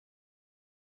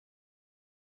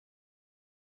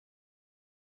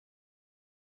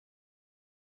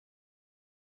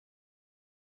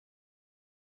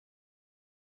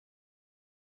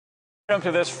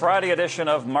Welcome to this Friday edition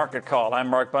of Market Call. I'm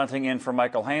Mark Bunting in for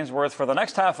Michael Hainsworth. For the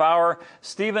next half hour,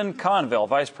 Stephen Conville,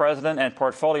 Vice President and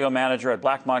Portfolio Manager at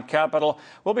Blackmont Capital,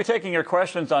 will be taking your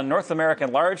questions on North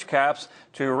American large caps.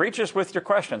 To reach us with your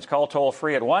questions, call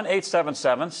toll-free at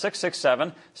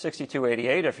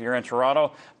 1-877-667-6288. If you're in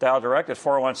Toronto, dial direct at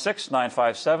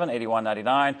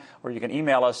 416-957-8199, or you can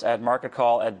email us at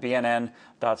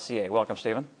marketcall@bnn.ca. Welcome,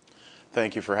 Stephen.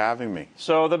 Thank you for having me.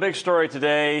 So the big story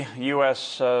today,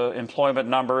 U.S. Employment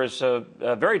numbers,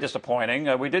 very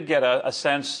disappointing. We did get a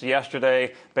sense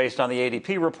yesterday, based on the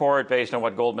ADP report, based on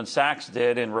what Goldman Sachs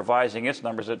did in revising its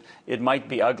numbers, that it might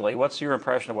be ugly. What's your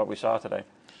impression of what we saw today?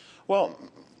 Well,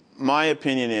 my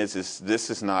opinion is this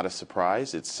is not a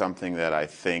surprise. It's something that I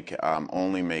think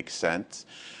only makes sense.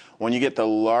 When you get the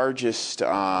largest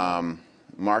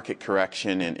market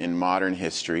correction in modern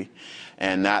history,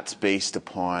 and that's based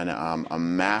upon a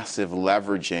massive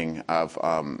leveraging of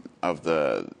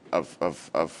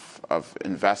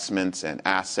investments and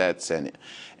assets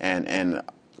and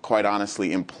quite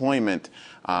honestly employment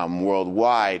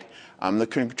worldwide. The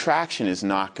contraction is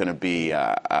not going to be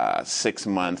 6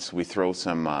 months. We throw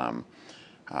some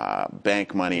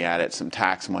bank money at it, some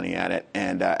tax money at it,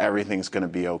 and everything's going to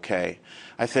be okay.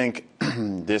 I think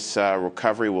this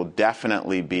recovery will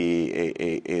definitely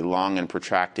be a long and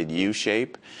protracted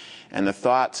U-shape. And the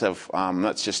thoughts of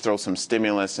let's just throw some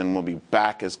stimulus and we'll be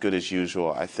back as good as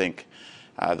usual, I think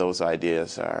those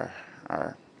ideas are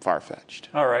far-fetched.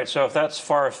 All right, so if that's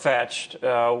far-fetched,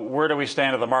 where do we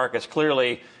stand in the markets?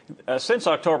 Clearly, since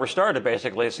October started,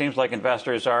 basically, it seems like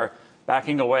investors are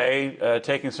backing away,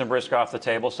 taking some risk off the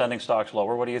table, sending stocks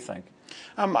lower. What do you think?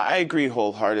 I agree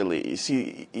wholeheartedly. You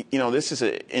see, this is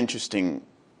an interesting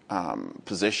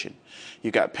position.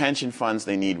 You've got pension funds,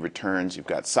 they need returns. You've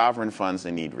got sovereign funds,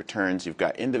 they need returns. You've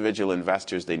got individual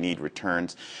investors, they need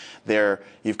returns.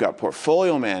 You've got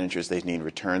portfolio managers, they need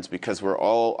returns, because we're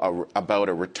all about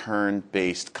a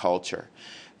return-based culture.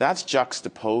 That's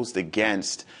juxtaposed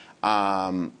against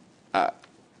an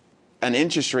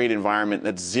interest rate environment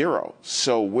that's zero.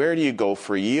 So where do you go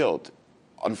for yield?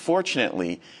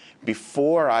 Unfortunately,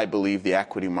 before I believe the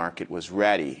equity market was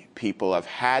ready, people have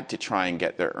had to try and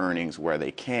get their earnings where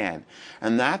they can.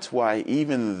 And that's why,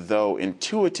 even though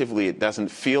intuitively it doesn't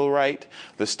feel right,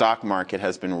 the stock market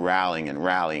has been rallying and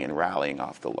rallying and rallying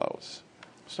off the lows.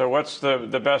 So what's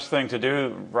the best thing to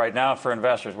do right now for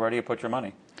investors? Where do you put your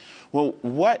money? Well,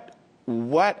 what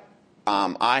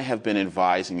I have been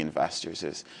advising investors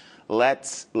is,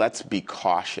 let's be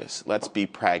cautious. Let's be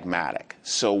pragmatic.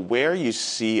 So where you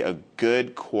see a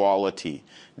good quality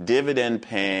dividend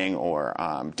paying or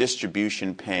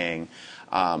distribution paying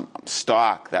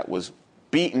stock that was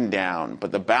beaten down,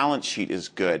 but the balance sheet is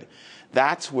good,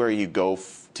 that's where you go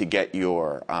to get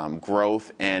your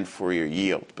growth and for your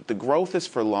yield. But the growth is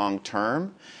for long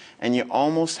term, and you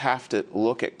almost have to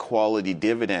look at quality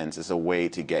dividends as a way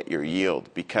to get your yield,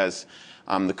 because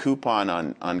the coupon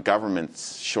on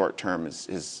government's short term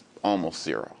is almost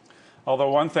zero. Although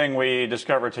one thing we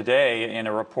discovered today in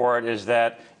a report is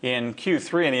that in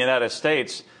Q3 in the United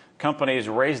States, companies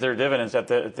raised their dividends at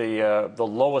the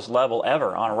lowest level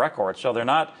ever on record. So they're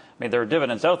not, there are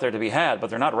dividends out there to be had, but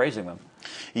they're not raising them.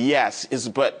 Yes,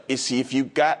 but you see, if you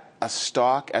got a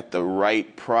stock at the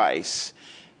right price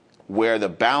where the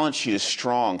balance sheet is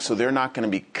strong, so they're not going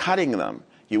to be cutting them,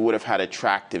 you would have had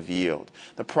attractive yield.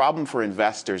 The problem for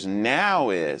investors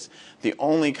now is the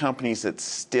only companies that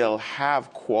still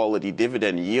have quality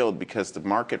dividend yield, because the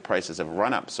market prices have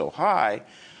run up so high,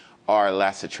 are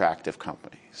less attractive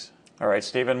companies. All right,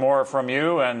 Stephen, more from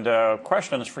you and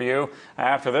questions for you.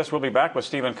 After this, we'll be back with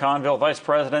Stephen Conville, Vice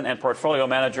President and Portfolio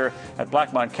Manager at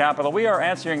Blackmont Capital. We are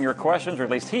answering your questions, or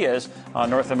at least he is, on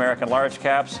North American large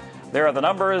caps. There are the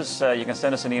numbers. You can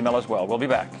send us an email as well. We'll be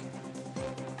back.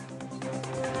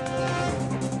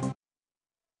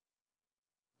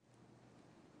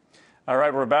 All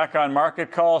right, we're back on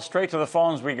Market Call. Straight to the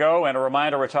phones we go. And a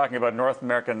reminder, we're talking about North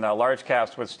American large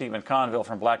caps with Stephen Conville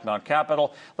from Blackmont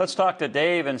Capital. Let's talk to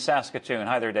Dave in Saskatoon.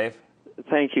 Hi there, Dave.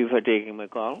 Thank you for taking my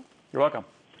call. You're welcome.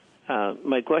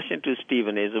 My question to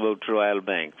Stephen is about Royal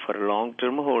Bank for a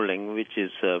long-term holding, which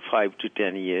is 5 to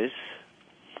 10 years.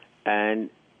 And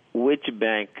which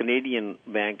bank, Canadian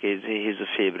bank, is his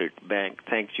favorite bank?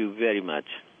 Thank you very much.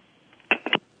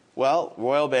 Well,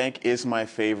 Royal Bank is my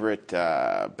favorite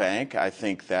bank. I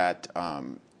think that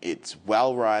it's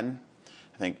well run.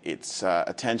 I think its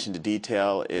attention to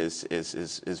detail is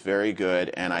very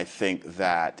good, and I think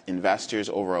that investors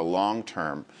over a long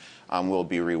term will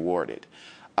be rewarded.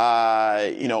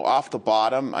 Off the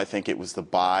bottom, I think it was the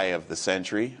buy of the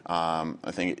century.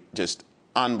 I think just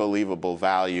unbelievable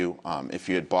value. If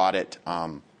you had bought it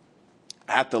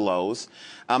at the lows.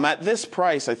 At this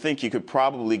price, I think you could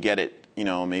probably get it,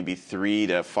 maybe $3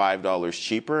 to $5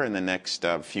 cheaper in the next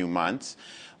few months.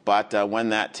 But when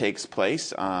that takes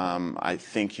place, I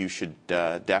think you should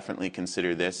definitely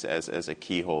consider this as a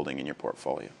key holding in your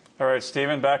portfolio. All right,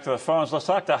 Stephen, back to the phones. Let's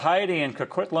talk to Heidi in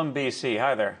Coquitlam, BC.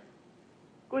 Hi there.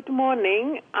 Good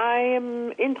morning. I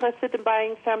am interested in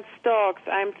buying some stocks.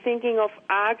 I'm thinking of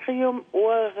Agrium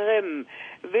or RIM.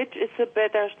 Which is a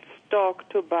better stock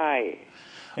to buy?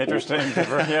 Interesting.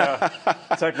 Yeah.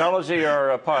 Technology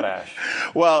or potash?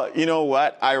 Well, you know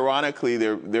what? Ironically,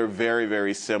 they're very,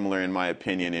 very similar, in my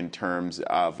opinion, in terms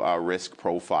of risk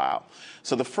profile.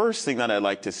 So the first thing that I'd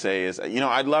like to say is,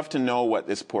 I'd love to know what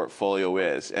this portfolio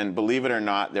is. And believe it or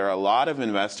not, there are a lot of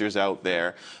investors out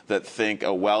there that think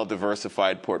a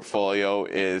well-diversified portfolio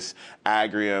is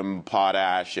Agrium,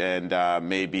 potash, and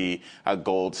maybe a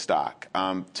gold stock.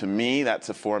 To me, that's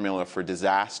a formula for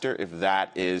disaster if that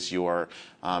is your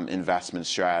investment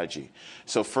strategy.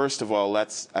 So first of all,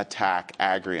 let's attack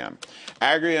Agrium.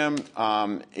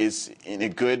 Agrium is in a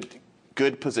good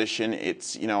position.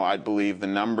 It's, I believe, the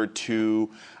number 2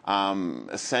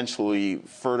 essentially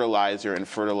fertilizer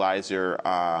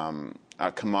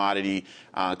commodity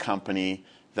company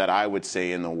that I would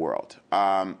say in the world.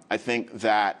 I think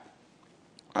that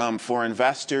for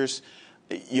investors,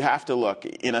 you have to look.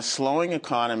 In a slowing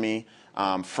economy,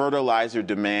 fertilizer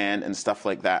demand and stuff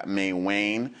like that may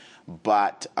wane,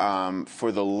 but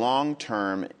for the long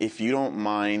term, if you don't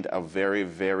mind a very,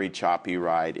 very choppy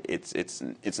ride,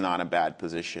 it's not a bad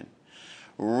position.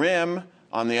 RIM,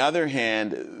 on the other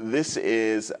hand, this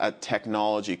is a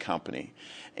technology company.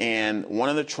 And one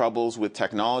of the troubles with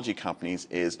technology companies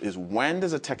is when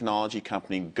does a technology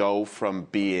company go from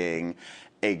being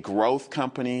a growth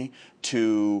company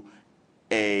to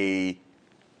a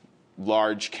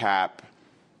large cap,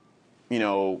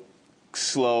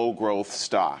 slow growth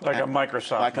stock. Like a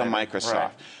Microsoft. Like a Microsoft.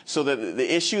 Right. So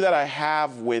the issue that I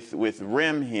have with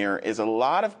RIM here is a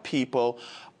lot of people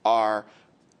are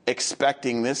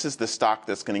expecting this is the stock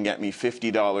that's going to get me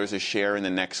 $50 a share in the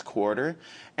next quarter.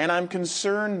 And I'm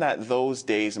concerned that those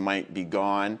days might be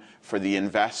gone for the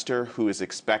investor who is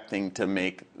expecting to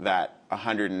make that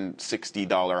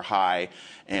 $160 high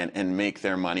and make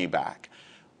their money back.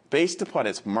 Based upon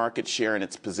its market share and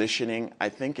its positioning, I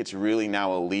think it's really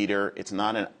now a leader. It's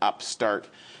not an upstart.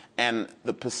 And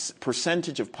the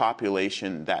percentage of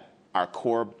population that are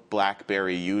core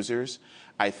BlackBerry users,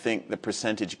 I think the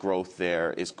percentage growth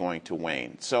there is going to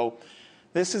wane. So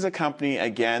this is a company,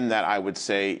 again, that I would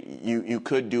say you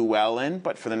could do well in,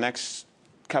 but for the next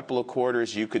couple of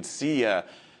quarters, you could see a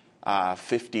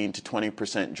 15 to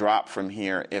 20% drop from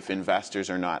here if investors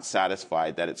are not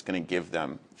satisfied that it's going to give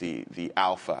them the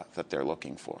alpha that they're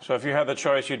looking for. So if you had the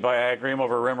choice, you'd buy Agrium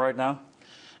over RIM right now?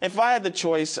 If I had the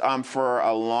choice for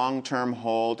a long-term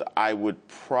hold, I would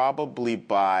probably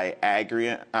buy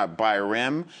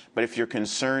RIM. But if you're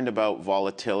concerned about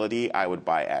volatility, I would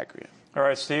buy Agrium. All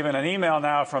right, Stephen, an email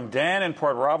now from Dan in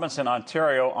Port Robinson,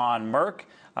 Ontario on Merck.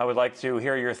 I would like to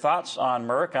hear your thoughts on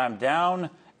Merck. I'm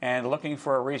down and looking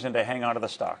for a reason to hang on to the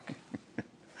stock.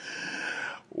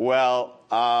 Well,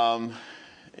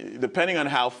 depending on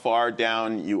how far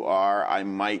down you are, I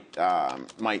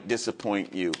might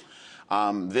disappoint you.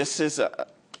 This is a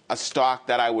stock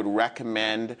that I would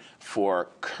recommend for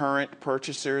current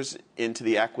purchasers into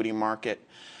the equity market.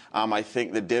 I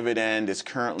think the dividend is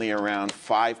currently around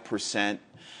 5%.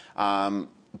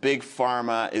 Big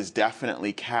Pharma is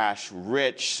definitely cash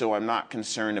rich, so I'm not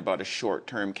concerned about a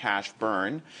short-term cash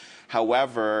burn.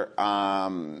 However,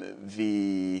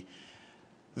 the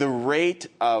rate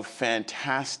of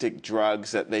fantastic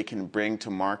drugs that they can bring to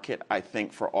market, I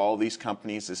think, for all these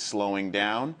companies is slowing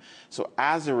down. So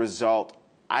as a result,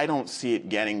 I don't see it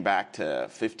getting back to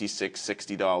 $56,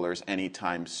 $60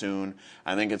 anytime soon.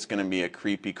 I think it's going to be a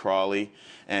creepy crawly.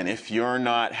 And if you're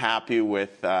not happy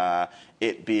with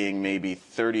it being maybe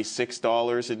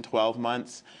 $36 in 12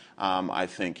 months, I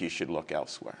think you should look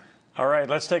elsewhere. All right,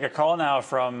 let's take a call now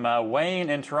from Wayne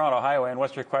in Toronto. Hi, Wayne.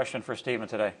 What's your question for Stephen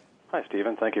today? Hi,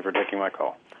 Stephen. Thank you for taking my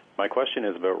call. My question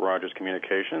is about Rogers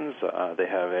Communications. They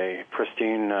have a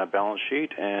pristine balance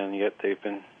sheet, and yet they've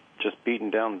been just beaten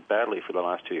down badly for the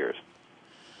last 2 years.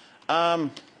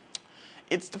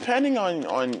 It's depending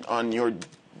on your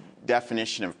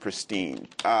definition of pristine.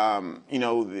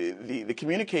 The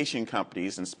communication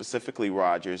companies, and specifically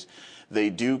Rogers, they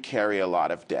do carry a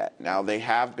lot of debt. Now, they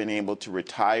have been able to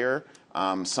retire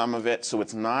some of it, so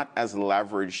it's not as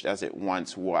leveraged as it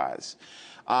once was.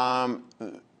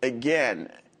 Again,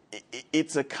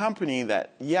 it's a company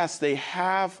that, yes, they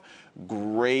have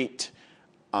great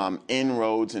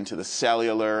inroads into the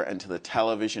cellular and to the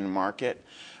television market.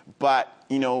 But,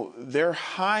 they're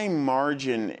high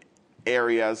margin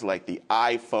areas like the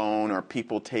iPhone or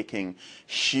people taking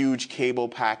huge cable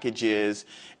packages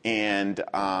and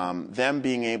them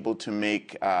being able to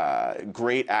make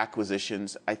great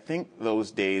acquisitions. I think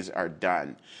those days are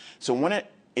done. So when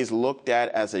it is looked at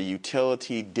as a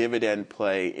utility dividend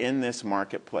play in this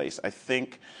marketplace, I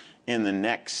think in the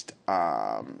next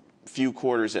few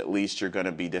quarters at least, you're going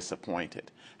to be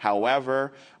disappointed.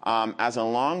 However, as a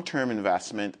long-term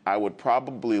investment, I would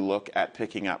probably look at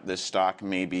picking up this stock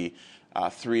maybe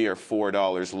 $3 or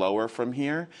 $4 lower from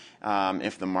here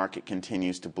if the market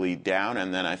continues to bleed down,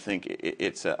 and then I think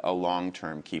it's a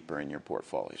long-term keeper in your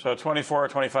portfolio. So $24 or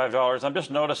 $25. I'm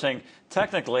just noticing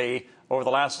technically over the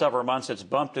last several months it's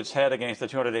bumped its head against the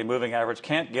 200-day moving average,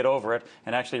 can't get over it,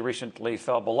 and actually recently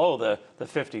fell below the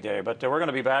 50-day. But we're going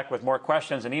to be back with more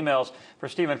questions and emails for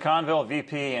Stephen Conville,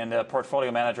 VP and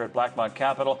Portfolio Manager at Blackmont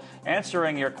Capital,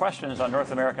 answering your questions on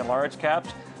North American large caps.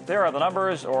 There are the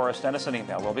numbers, or send us an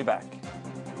email. We'll be back.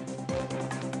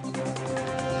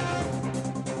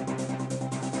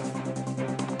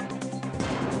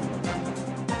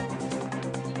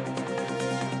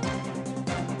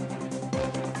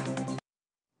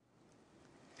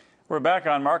 We're back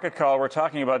on Market Call. We're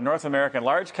talking about North American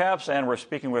large caps, and we're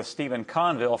speaking with Stephen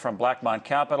Conville from Blackmont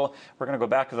Capital. We're going to go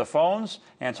back to the phones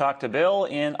and talk to Bill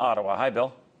in Ottawa. Hi,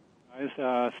 Bill.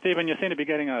 Stephen, you seem to be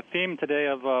getting a theme today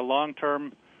of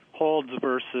long-term holds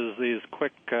versus these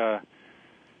quick,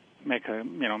 make a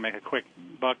quick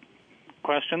buck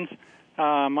questions.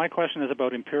 My question is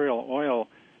about Imperial Oil.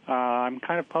 I'm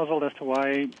kind of puzzled as to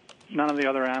why none of the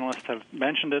other analysts have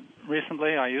mentioned it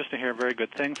recently. I used to hear very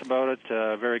good things about it,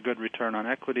 very good return on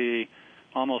equity,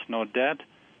 almost no debt.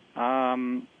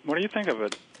 What do you think of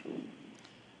it?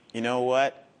 You know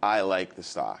what? I like the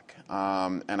stock.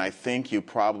 And I think you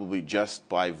probably, just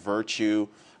by virtue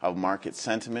of market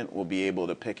sentiment, will be able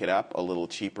to pick it up a little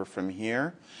cheaper from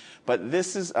here. But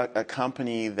this is a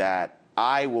company that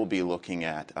I will be looking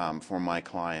at for my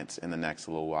clients in the next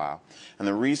little while. And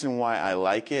the reason why I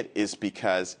like it is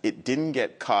because it didn't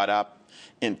get caught up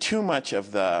in too much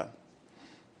of the,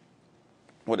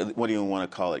 what do you want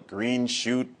to call it, green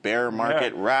shoot, bear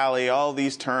market, rally, all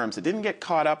these terms. It didn't get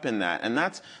caught up in that. And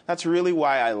that's really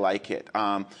why I like it.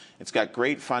 It's got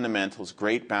great fundamentals,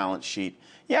 great balance sheet.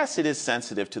 Yes, it is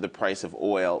sensitive to the price of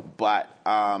oil, but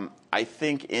I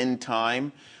think in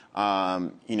time,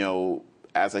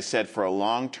 as I said, for a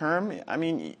long term, I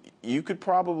mean, you could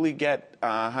probably get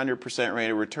 100% rate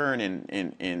of return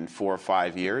in 4 or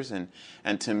 5 years, and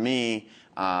to me,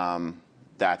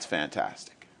 that's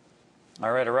fantastic.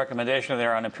 All right, a recommendation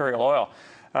there on Imperial Oil.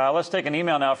 Let's take an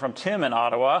email now from Tim in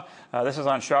Ottawa. This is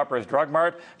on Shoppers Drug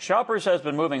Mart. Shoppers has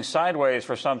been moving sideways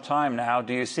for some time now.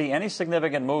 Do you see any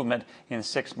significant movement in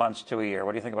 6 months to a year?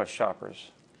 What do you think about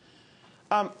Shoppers?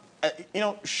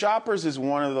 Shoppers is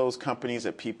one of those companies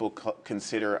that people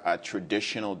consider a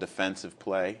traditional defensive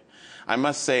play. I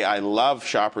must say I love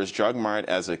Shoppers Drug Mart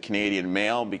as a Canadian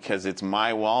male because it's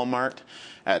my Walmart.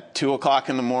 At 2 o'clock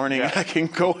in the morning, I can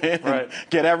go in and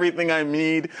get everything I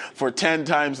need for 10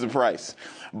 times the price.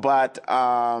 But,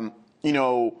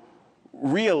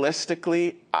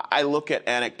 realistically, I look at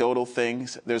anecdotal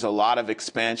things. There's a lot of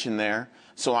expansion there.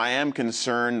 So I am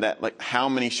concerned that, like, how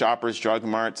many Shoppers Drug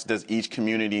Marts does each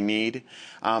community need?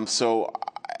 So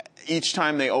each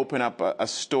time they open up a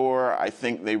store, I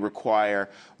think they require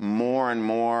more and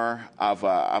more of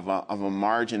a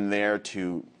margin there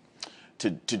to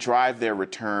drive their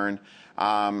return.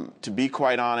 To be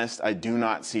quite honest, I do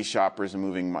not see Shoppers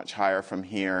moving much higher from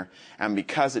here. And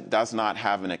because it does not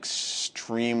have an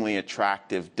extremely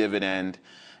attractive dividend,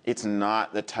 it's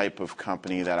not the type of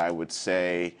company that I would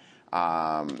say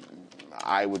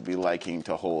I would be liking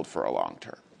to hold for a long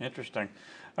term. Interesting.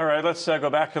 All right, let's go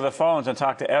back to the phones and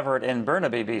talk to Everett in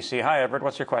Burnaby, BC. Hi, Everett.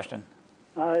 What's your question?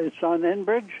 It's on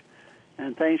Enbridge,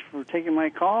 and thanks for taking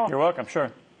my call. You're welcome.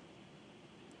 Sure.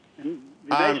 And it'd be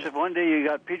nice if one day you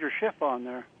got Peter Schiff on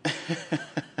there.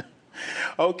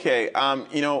 Okay.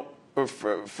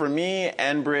 For me,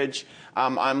 Enbridge,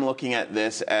 I'm looking at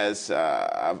this as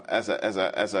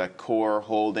a core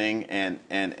holding and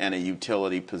a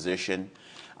utility position.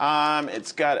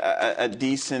 It's got a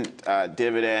decent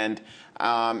dividend,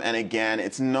 and again,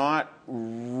 it's not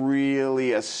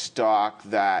really a stock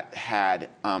that had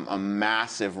a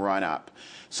massive run up.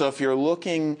 So if you're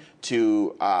looking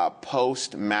to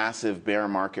post massive bear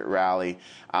market rally,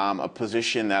 a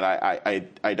position that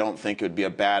I don't think it would be a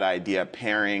bad idea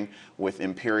pairing with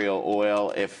Imperial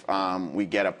Oil if we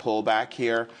get a pullback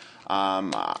here.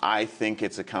 I think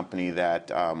it's a company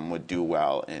that would do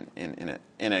well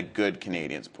in a good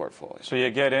Canadians portfolio. So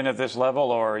you get in at this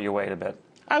level, or you wait a bit?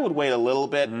 I would wait a little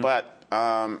bit, but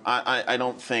I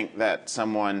don't think that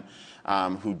someone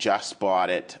who just bought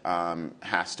it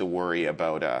has to worry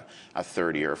about a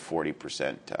 30 or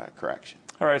 40% correction.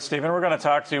 All right, Stephen, we're going to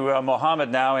talk to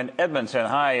Mohammed now in Edmonton.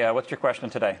 Hi, what's your question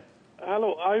today?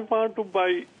 Hello, I want to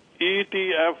buy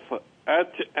ETF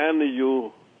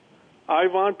HNU. I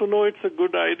want to know it's a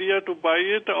good idea to buy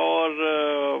it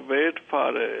or wait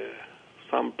for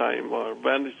some time, or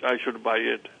when I should buy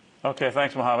it. Okay,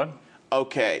 thanks, Mohammed.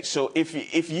 Okay, so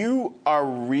if you are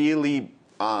really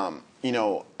a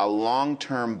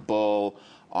long-term bull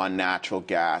on natural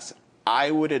gas, I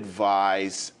would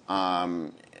advise.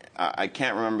 I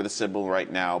can't remember the symbol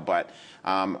right now, but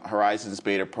Horizons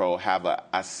Beta Pro have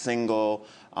a single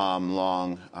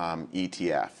long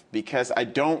ETF, because I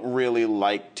don't really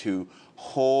like to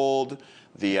hold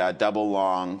the double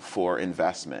long for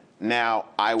investment. Now,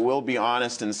 I will be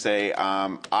honest and say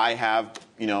I have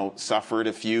suffered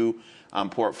a few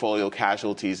portfolio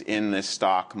casualties in this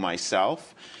stock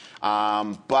myself.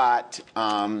 But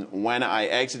when I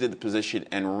exited the position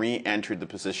and re-entered the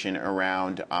position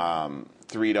around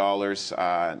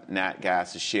 $3 nat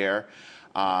gas a share,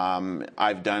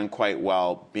 I've done quite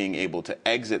well being able to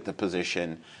exit the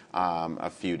position a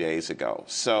few days ago.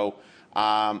 So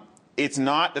it's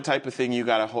not the type of thing you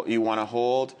want to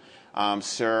hold,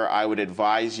 sir. I would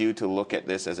advise you to look at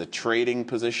this as a trading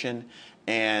position.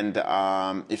 And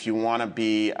if you want to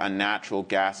be a natural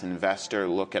gas investor,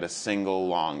 look at a single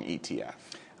long ETF.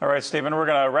 All right, Stephen, we're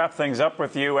going to wrap things up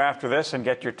with you after this and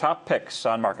get your top picks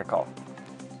on Market Call.